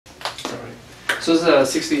So this is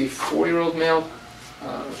a 64-year-old male,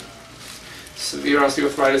 severe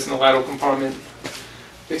osteoarthritis in the lateral compartment,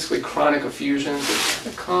 basically chronic effusions. They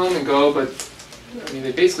come and go, but I mean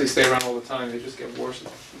they basically stay around all the time. They just get worse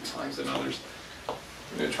at times than others.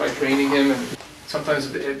 I'm going to try draining him, and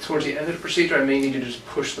sometimes towards the end of the procedure I may need to just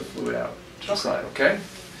push the fluid out to the side, okay?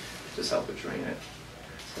 Just help it drain it.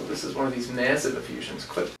 So this is one of these massive effusions.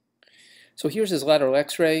 So here's his lateral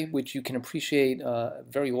x-ray, which you can appreciate a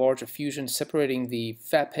very large effusion separating the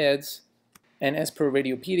fat pads. And as per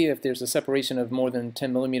Radiopedia, if there's a separation of more than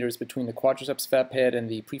 10 millimeters between the quadriceps fat pad and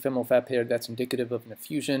the prefemoral fat pad, that's indicative of an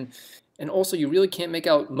effusion. And also, you really can't make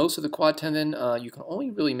out most of the quad tendon. You can only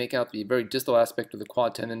really make out the very distal aspect of the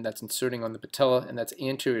quad tendon that's inserting on the patella, and that's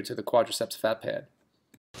anterior to the quadriceps fat pad.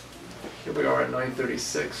 Here we are at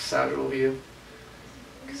 936, sagittal view.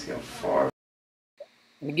 You can see how far.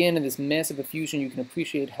 And again, in this massive effusion, you can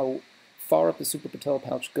appreciate how far up the suprapatellar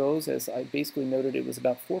pouch goes. As I basically noted, it was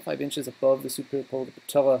about 4 or 5 inches above the superior pole of the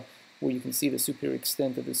patella, where you can see the superior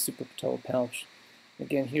extent of the suprapatellar pouch.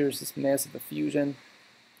 Again, here's this massive effusion.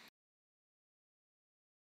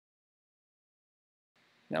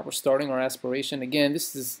 Now we're starting our aspiration. Again,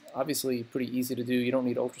 this is obviously pretty easy to do. You don't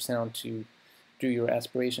need ultrasound to do your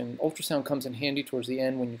aspiration. Ultrasound comes in handy towards the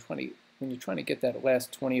end when you're trying to get that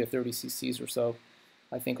last 20 or 30 cc's or so.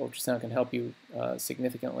 I think ultrasound can help you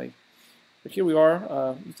significantly. But here we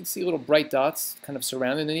are. You can see little bright dots kind of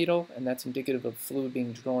surrounding the needle, and that's indicative of fluid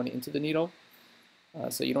being drawn into the needle.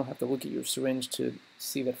 So you don't have to look at your syringe to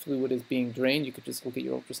see that fluid is being drained. You could just look at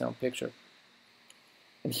your ultrasound picture.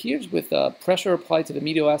 And here's with pressure applied to the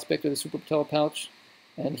medial aspect of the suprapatellar pouch.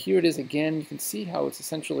 And here it is again. You can see how it's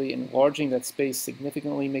essentially enlarging that space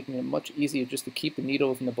significantly, making it much easier just to keep the needle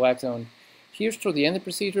within the black zone. Here's toward the end of the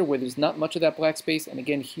procedure where there's not much of that black space, and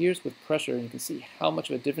again here's with pressure, and you can see how much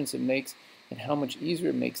of a difference it makes and how much easier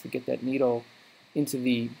it makes to get that needle into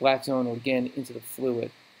the black zone, or again into the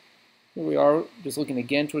fluid. Here we are just looking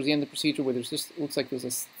again towards the end of the procedure where there's just looks like there's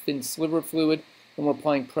a thin sliver of fluid, and we're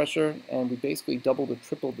applying pressure, and we basically doubled or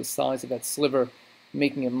tripled the size of that sliver,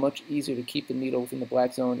 making it much easier to keep the needle within the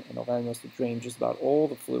black zone and allowing us to drain just about all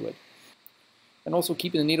the fluid. And also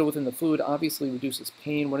keeping the needle within the fluid obviously reduces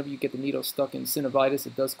pain. Whenever you get the needle stuck in synovitis,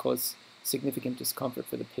 it does cause significant discomfort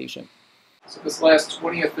for the patient. So this last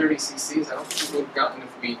 20 or 30 cc's, I don't think we would have gotten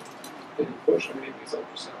if we didn't push or we didn't use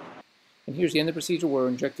ultrasound. And here's the end of the procedure. We're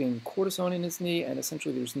injecting cortisone in his knee, and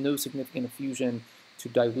essentially there's no significant effusion to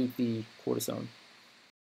dilute the cortisone.